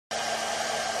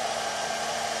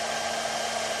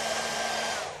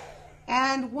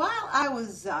And while I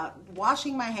was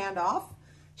washing my hand off,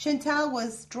 Chantal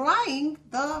was drying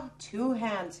the two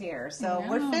hands here. So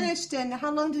we're finished. And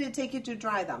how long did it take you to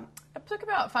dry them? It took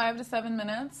about 5 to 7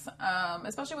 minutes.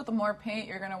 Especially with the more paint,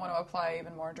 you're going to want to apply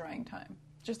even more drying time,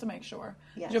 just to make sure.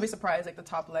 Yes. You'll be surprised, like the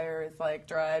top layer is like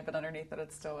dried, but underneath it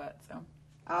it's still wet. So.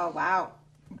 Oh, wow.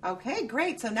 Okay,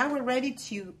 great. So now we're ready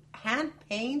to hand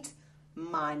paint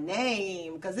my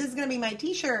name, because this is going to be my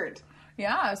t-shirt.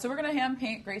 Yeah, so we're going to hand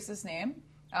paint Grace's name.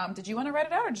 Did you want to write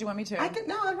it out, or did you want me to?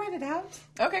 I'll write it out.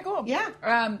 Okay, cool. Yeah.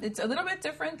 It's a little bit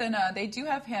different than, they do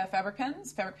have fabric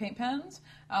pens, fabric paint pens.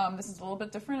 This is a little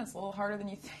bit different. It's a little harder than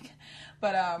you think.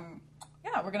 But,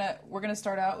 yeah, we're gonna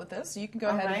start out with this. So you can go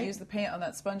ahead and use the paint on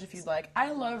that sponge if you'd like.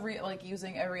 I love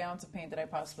using every ounce of paint that I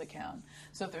possibly can.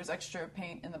 So if there's extra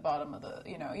paint in the bottom of the,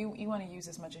 you want to use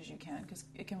as much as you can, because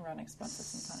it can run expensive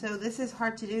sometimes. So this is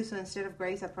hard to do. So instead of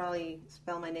Grace, I probably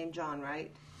spell my name John,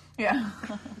 right? Yeah.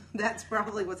 That's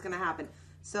probably what's going to happen.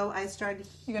 So I started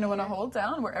here. You're going to want to hold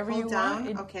down wherever you want.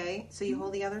 want. Okay. So you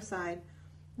hold the other side.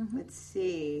 Let's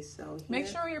see. So here. Make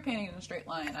sure you're painting in a straight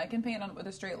line. I can paint with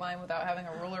a straight line without having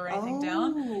a ruler or anything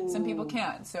down. Some people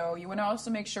can't. So you want to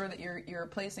also make sure that you're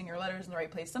placing your letters in the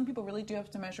right place. Some people really do have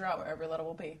to measure out where every letter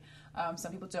will be.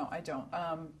 Some people don't. I don't.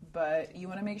 But you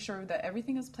want to make sure that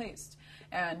everything is placed.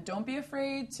 And don't be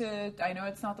afraid to, I know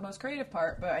it's not the most creative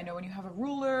part, but I know when you have a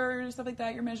ruler or stuff like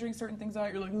that, you're measuring certain things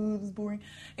out, you're like, oh, this is boring.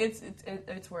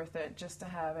 It's worth it just to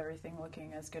have everything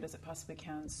looking as good as it possibly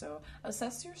can. So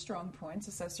assess your strong points,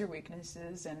 assess your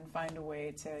weaknesses, and find a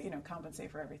way to,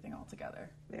 compensate for everything all together.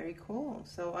 Very cool.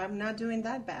 So I'm not doing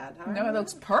that bad, huh? No, it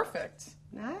looks perfect.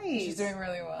 Nice. She's doing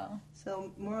really well.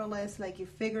 So more or less, like, you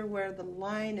figure where the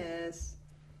line is,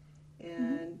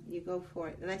 and you go for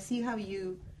it. And I see how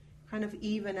you kind of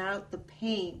even out the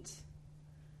paint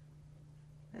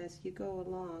as you go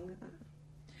along.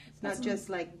 It's not just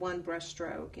like one brush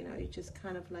stroke, you just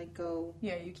kind of like go.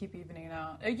 Yeah, you keep evening it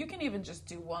out. You can even just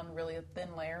do one really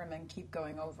thin layer and then keep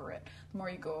going over it. The more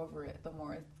you go over it, the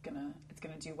more it's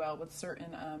gonna do well. With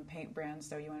certain paint brands,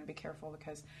 though, you want to be careful,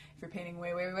 because if you're painting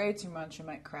way too much, it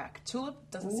might crack.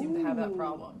 Tulip doesn't seem to have that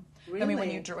problem. Really? I mean,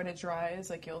 when it dries,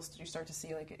 like you start to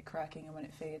see like it cracking, and when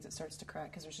it fades, it starts to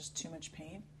crack because there's just too much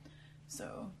paint.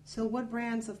 So what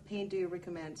brands of paint do you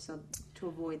recommend to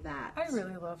avoid that? I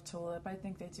really love Tulip. I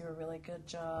think they do a really good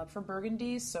job. For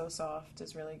burgundy, So Soft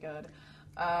is really good.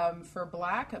 For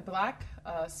black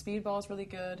Speedball is really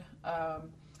good.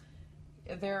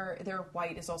 Their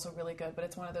white is also really good, but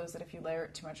it's one of those that if you layer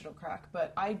it too much, it'll crack.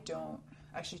 But I don't.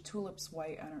 Actually, Tulip's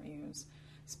white I don't use.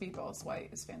 Speedball's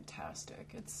white is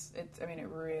fantastic. It's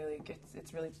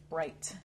really bright.